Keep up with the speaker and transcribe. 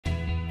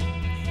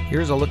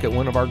Here's a look at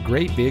one of our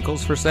great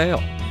vehicles for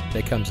sale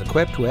that comes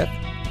equipped with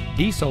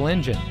diesel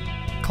engine,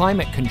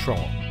 climate control,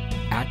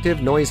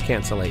 active noise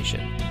cancellation,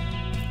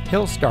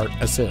 hill start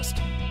assist,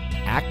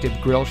 active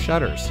grille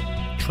shutters,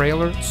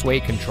 trailer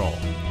sway control,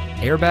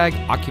 airbag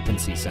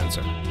occupancy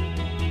sensor.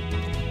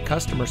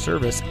 Customer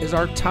service is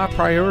our top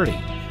priority.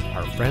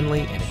 Our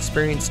friendly and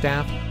experienced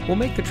staff will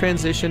make the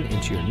transition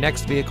into your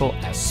next vehicle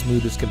as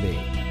smooth as can be.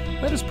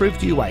 Let us prove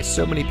to you why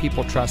so many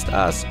people trust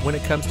us when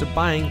it comes to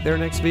buying their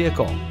next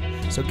vehicle.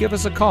 So give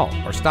us a call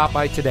or stop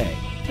by today.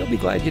 You'll be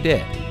glad you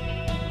did.